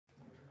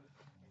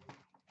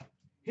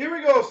Here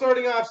we go,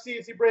 starting off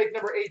CNC break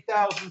number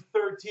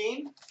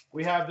 8013.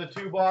 We have the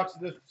 2 box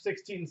of the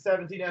 16-17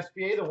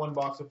 SPA, the 1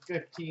 box of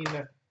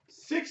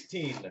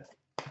 15-16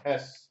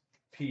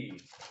 SP.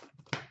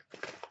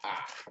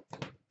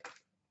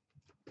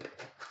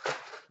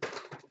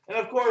 And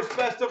of course,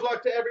 best of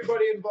luck to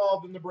everybody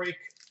involved in the break.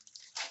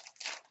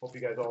 Hope you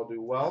guys all do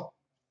well.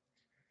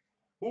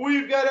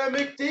 We've got a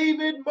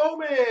McDavid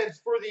moments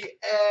for the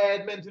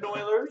Edmonton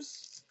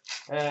Oilers.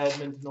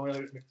 Edmonton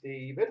Oilers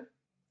McDavid.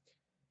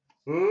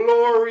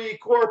 Lori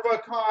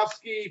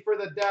Korpikoski for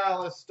the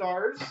Dallas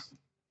Stars.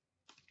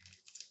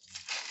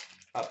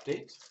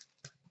 Update.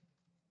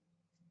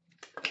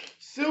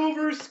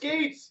 Silver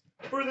skates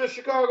for the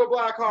Chicago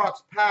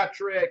Blackhawks,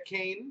 Patrick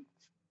Kane.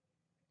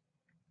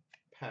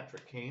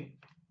 Patrick Kane.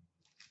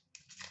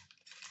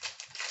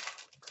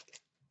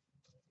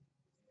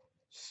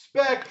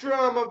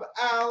 Spectrum of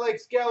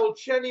Alex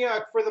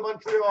Galchenyuk for the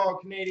Montreal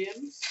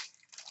Canadiens.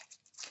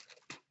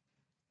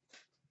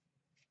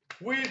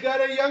 We've got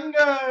a Young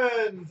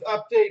Guns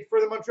update for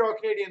the Montreal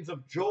Canadiens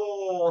of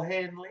Joel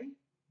Hanley.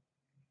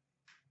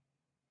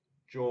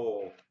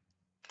 Joel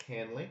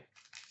Hanley.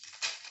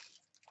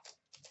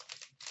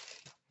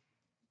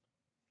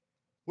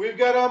 We've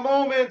got a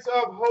Moments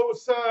of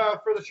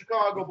Hossa for the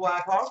Chicago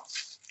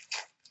Blackhawks.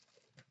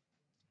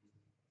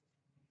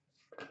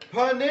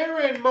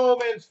 Panarin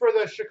Moments for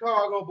the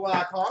Chicago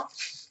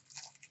Blackhawks.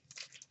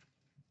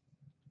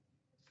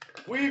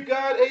 We've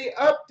got a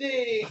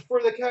update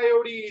for the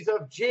Coyotes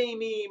of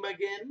Jamie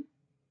McGinn.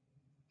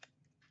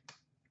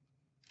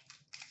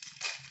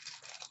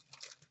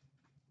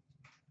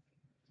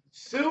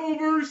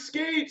 Silver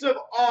skates of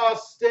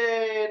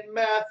Austin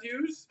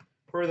Matthews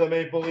for the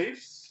Maple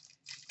Leafs.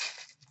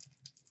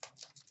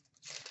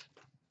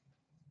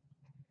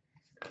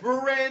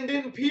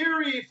 Brandon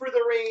Peary for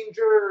the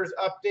Rangers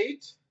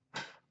update.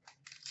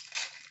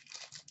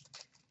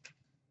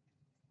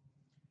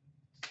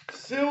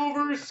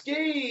 Silver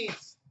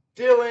skates,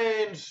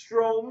 Dylan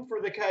Strome for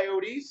the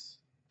Coyotes.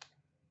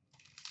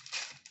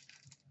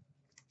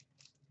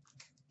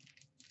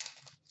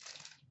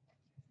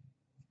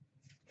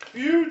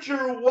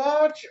 Future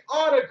Watch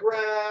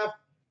autograph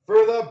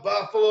for the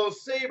Buffalo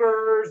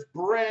Sabres,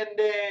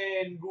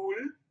 Brandon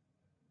Gould.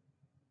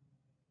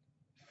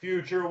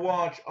 Future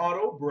Watch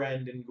auto,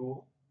 Brandon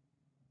Gould.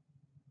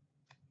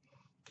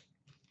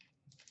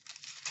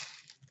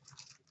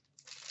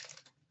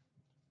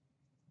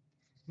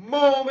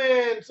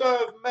 Moments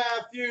of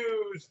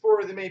Matthews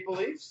for the Maple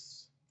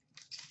Leafs.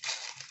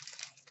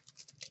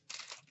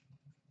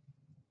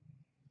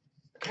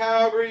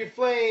 Calgary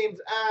Flames,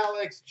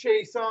 Alex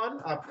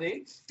Chason,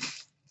 update.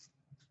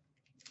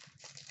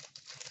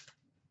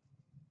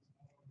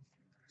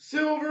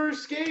 Silver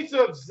skates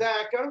of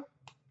Zaka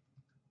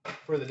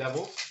for the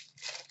Devils.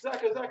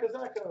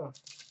 Zaka.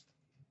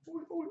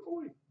 Oi, oi,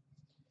 oi.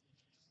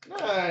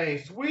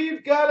 Nice.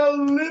 We've got a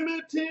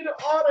limited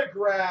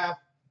autograph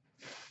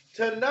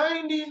to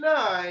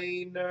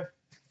 99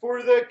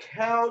 for the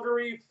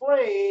Calgary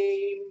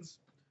Flames,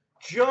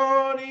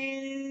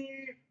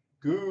 Johnny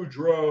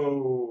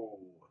Gaudreau.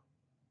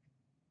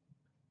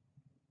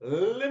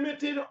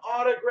 Limited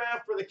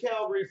autograph for the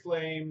Calgary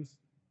Flames,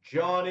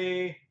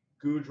 Johnny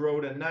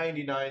Gaudreau to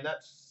 99.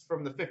 That's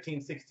from the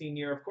 15-16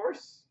 year, of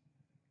course.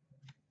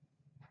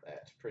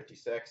 That's pretty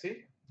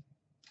sexy.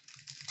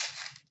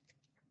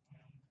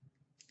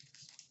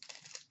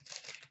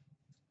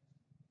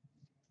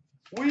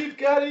 We've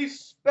got a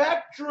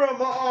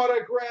Spectrum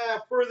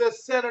autograph for the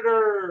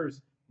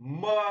Senators,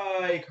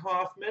 Mike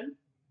Hoffman.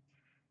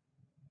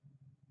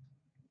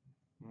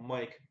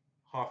 Mike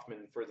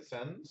Hoffman for the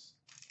Sens.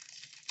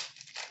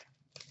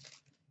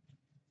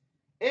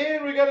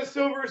 And we got a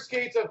Silver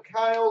skates of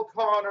Kyle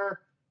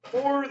Connor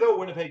for the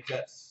Winnipeg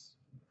Jets.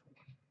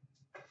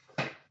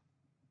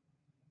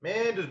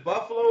 Man, does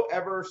Buffalo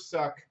ever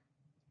suck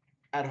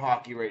at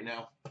hockey right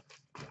now?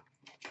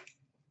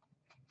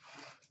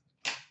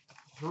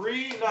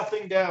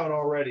 3-0 down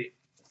already.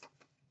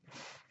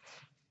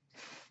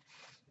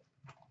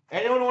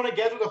 Anyone want to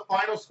guess what the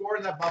final score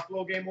in that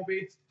Buffalo game will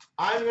be?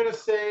 I'm going to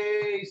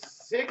say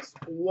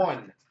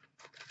 6-1.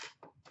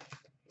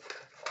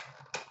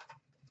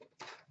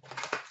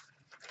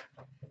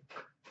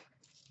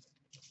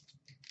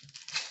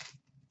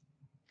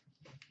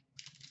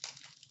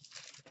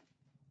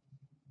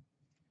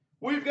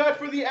 We've got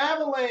for the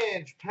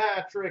Avalanche,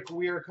 Patrick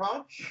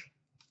Weirkoch.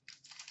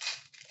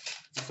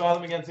 Saw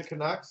them against the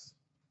Canucks.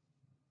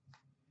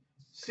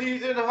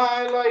 Season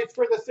highlights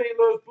for the St.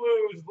 Louis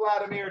Blues,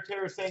 Vladimir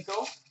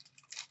Tarasenko.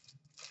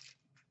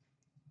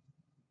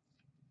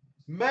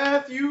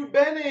 Matthew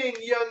Benning,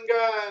 Young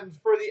Guns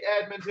for the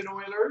Edmonton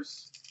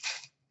Oilers.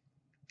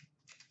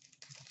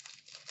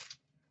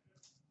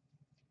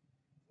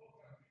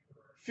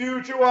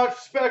 Future Watch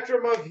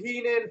Spectrum of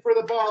Heenan for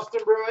the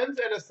Boston Bruins,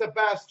 and a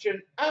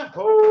Sebastian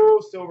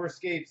Aho Silver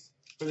Skates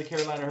for the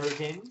Carolina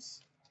Hurricanes.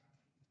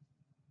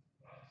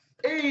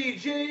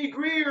 A.J.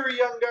 Greer,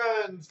 Young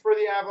Guns for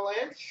the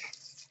Avalanche.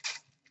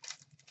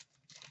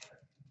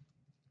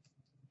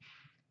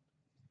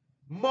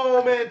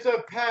 Moment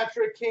of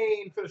Patrick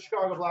Kane for the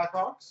Chicago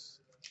Blackhawks.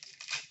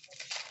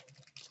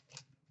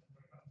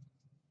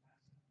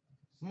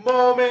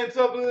 Moment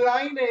of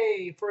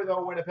Laine for the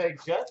Winnipeg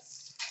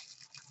Jets.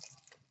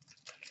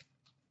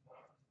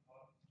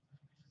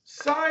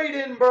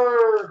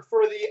 Seidenberg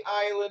for the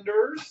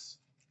Islanders.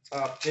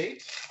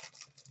 Update.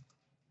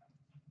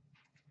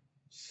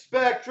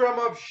 Spectrum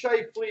of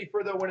Scheifele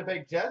for the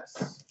Winnipeg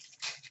Jets.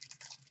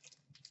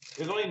 It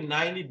was only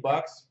 90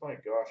 bucks. My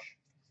gosh.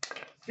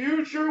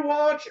 Future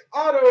Watch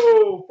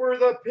Auto for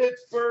the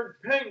Pittsburgh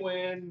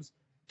Penguins.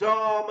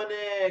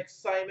 Dominic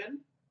Simon.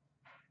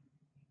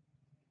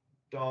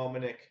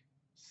 Dominic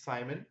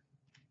Simon.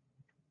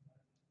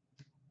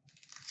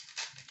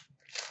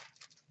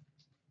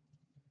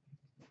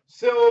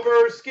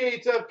 Silver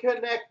Skates of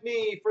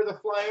Konechny for the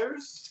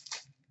Flyers.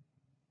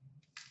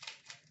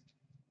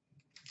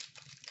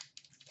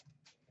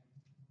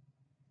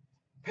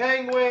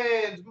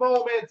 Penguins,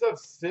 moments of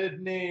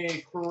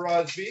Sidney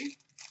Crosby.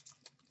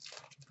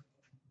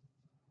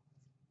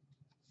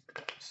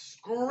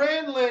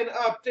 Granlund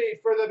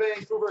update for the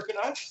Vancouver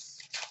Canucks.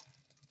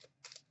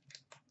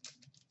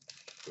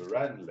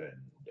 Granlund.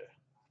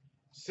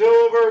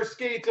 Silver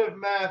Skates of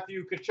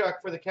Matthew Tkachuk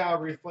for the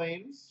Calgary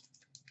Flames.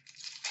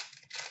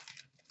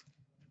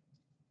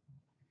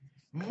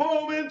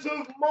 Moments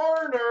of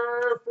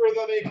Marner for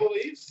the Maple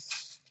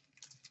Leafs.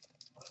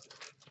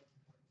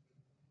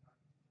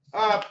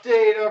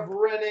 Update of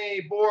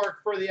Rene Bourque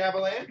for the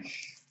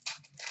Avalanche.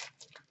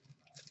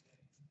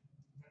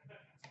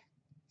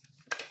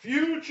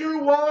 Future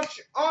Watch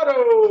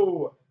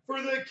Auto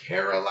for the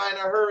Carolina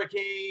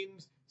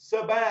Hurricanes.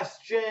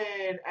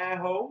 Sebastian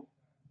Aho.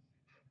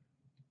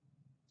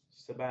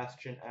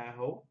 Sebastian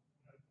Aho.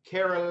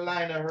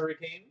 Carolina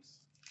Hurricanes.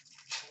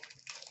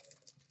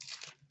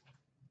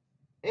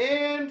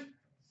 And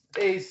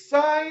a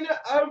Sign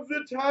of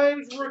the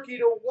Times rookie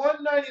to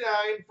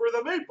 199 for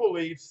the Maple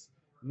Leafs.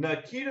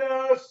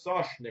 Nikita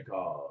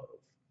Soshnikov.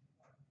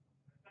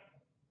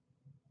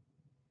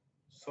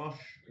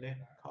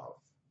 Soshnikov.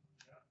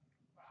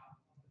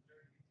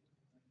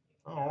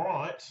 All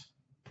right.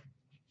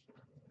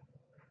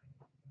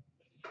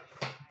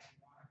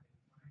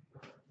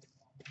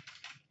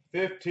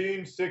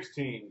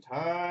 $15-16.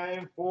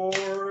 Time for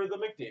the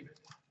McDavid.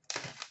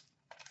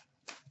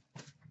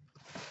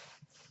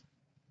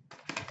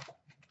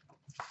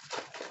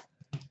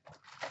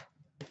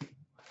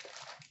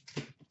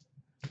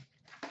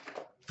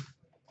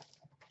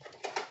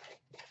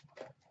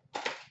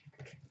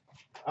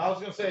 I was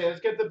going to say,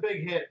 let's get the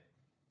big hit.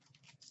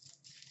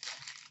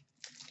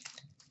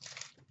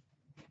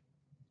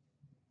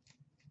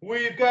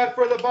 We've got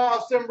for the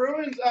Boston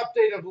Bruins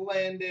update of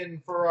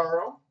Landon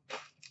Ferraro.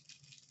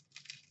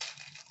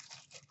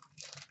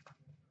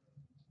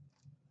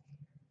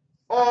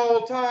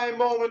 All-time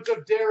moment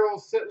of Daryl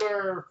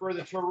Sittler for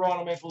the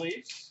Toronto Maple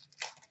Leafs.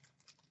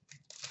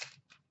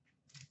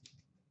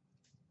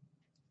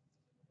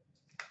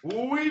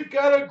 We've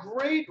got a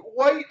Great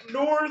White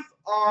North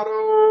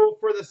auto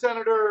for the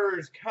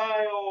Senators,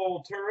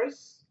 Kyle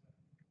Turris.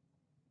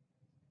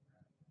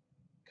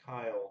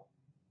 Kyle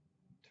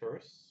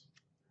Turris.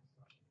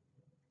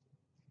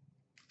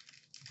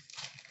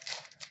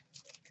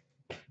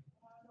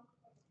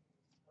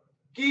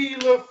 Guy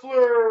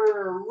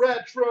Lafleur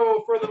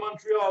retro for the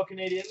Montreal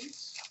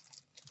Canadiens.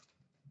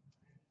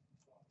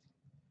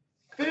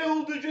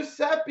 Phil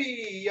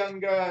DiGiuseppe Young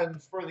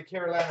Guns for the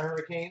Carolina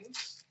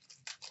Hurricanes.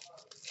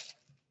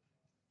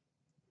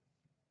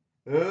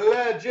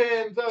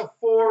 Legends of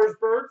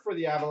Forsberg for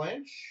the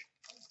Avalanche.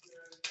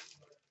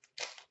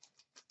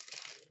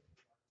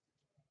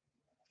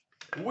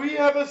 We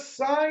have a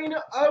Sign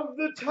of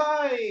the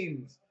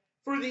Times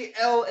for the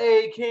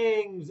LA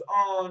Kings,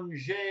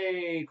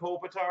 Anze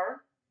Kopitar.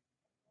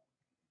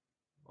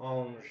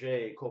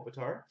 Anze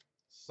Kopitar,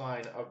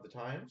 Sign of the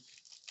Times.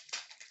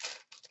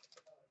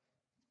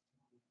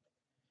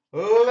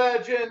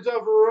 Legends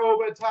of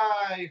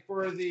Robitaille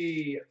for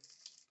the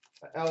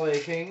LA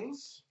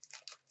Kings.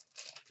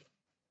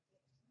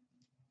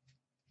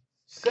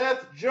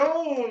 Seth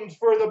Jones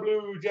for the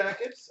Blue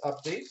Jackets,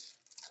 update.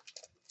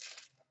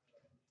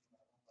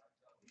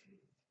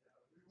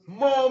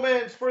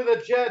 Moments for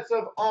the Jets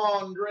of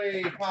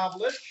Andre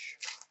Pavlich.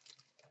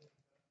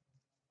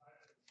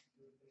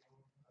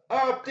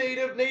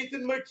 Update of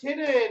Nathan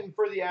McKinnon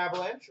for the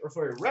Avalanche. Or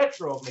sorry,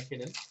 retro of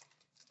McKinnon.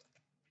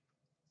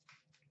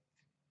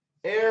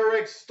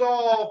 Eric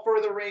Stahl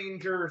for the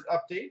Rangers,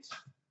 update.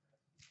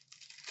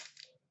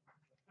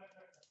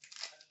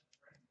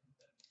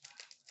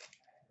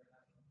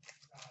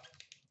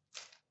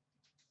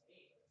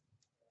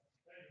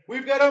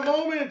 We've got a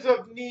moment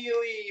of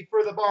Neely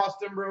for the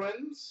Boston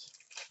Bruins.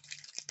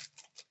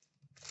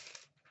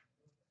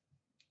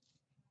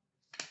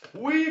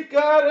 We've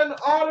got an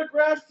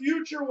autographed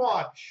Future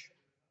Watch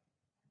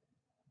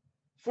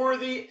for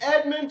the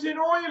Edmonton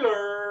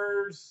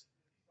Oilers,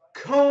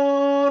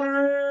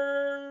 Connor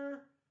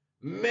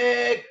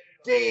McDavid.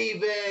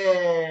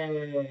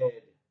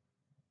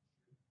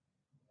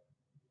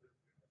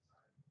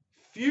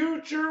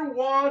 Future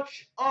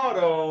Watch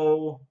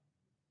Auto,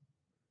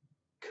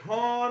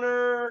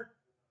 Connor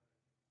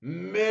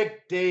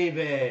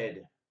McDavid.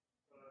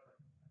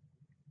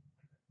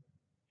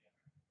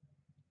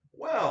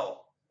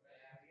 Well,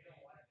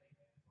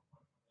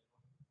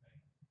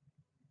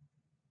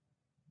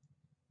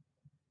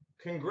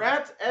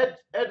 congrats,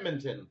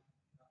 Edmonton.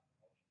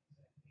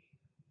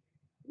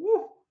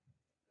 Woo.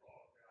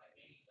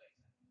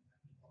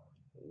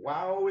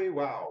 Wowie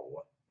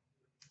wow.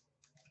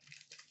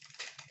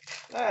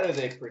 That is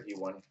a pretty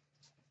one.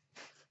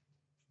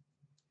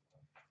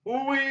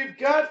 Who we've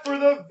got for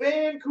the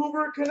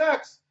Vancouver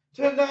Canucks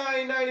to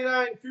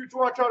 $9.99 Future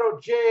Watch Auto,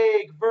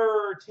 Jake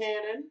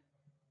Virtanen.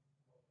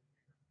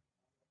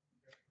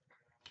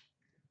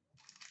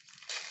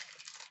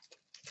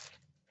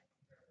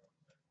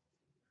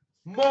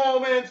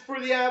 Moments for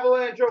the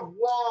Avalanche of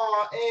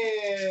Waugh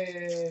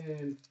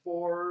and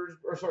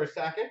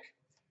Sakic.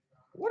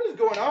 What is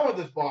going on with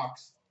this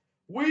box?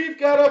 We've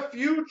got a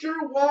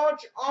Future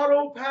Watch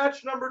Auto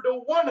patch number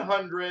to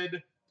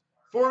 100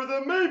 for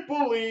the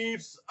Maple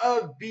Leafs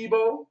of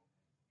Bibo.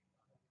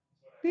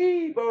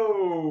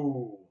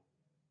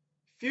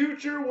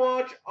 Future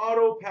Watch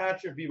Auto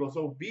patch of Bibo.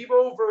 So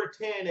Bibo,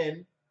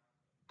 Virtanen,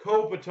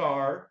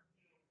 Kopitar,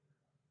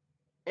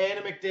 and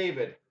a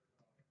McDavid.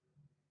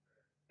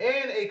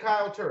 And a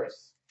Kyle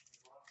Turris.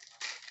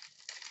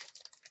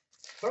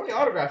 So many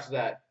autographs of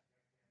that.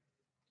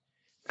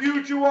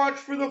 Future Watch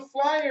for the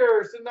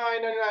Flyers to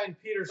 $9.99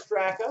 Peter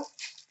Straka.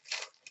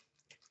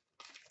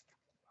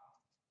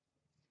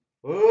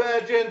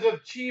 Legends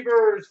of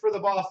Cheevers for the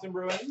Boston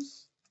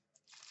Bruins.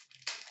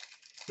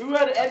 Who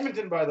had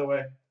Edmonton, by the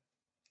way?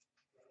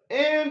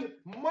 And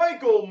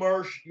Michael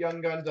Marsh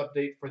Young Guns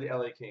update for the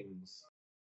LA Kings.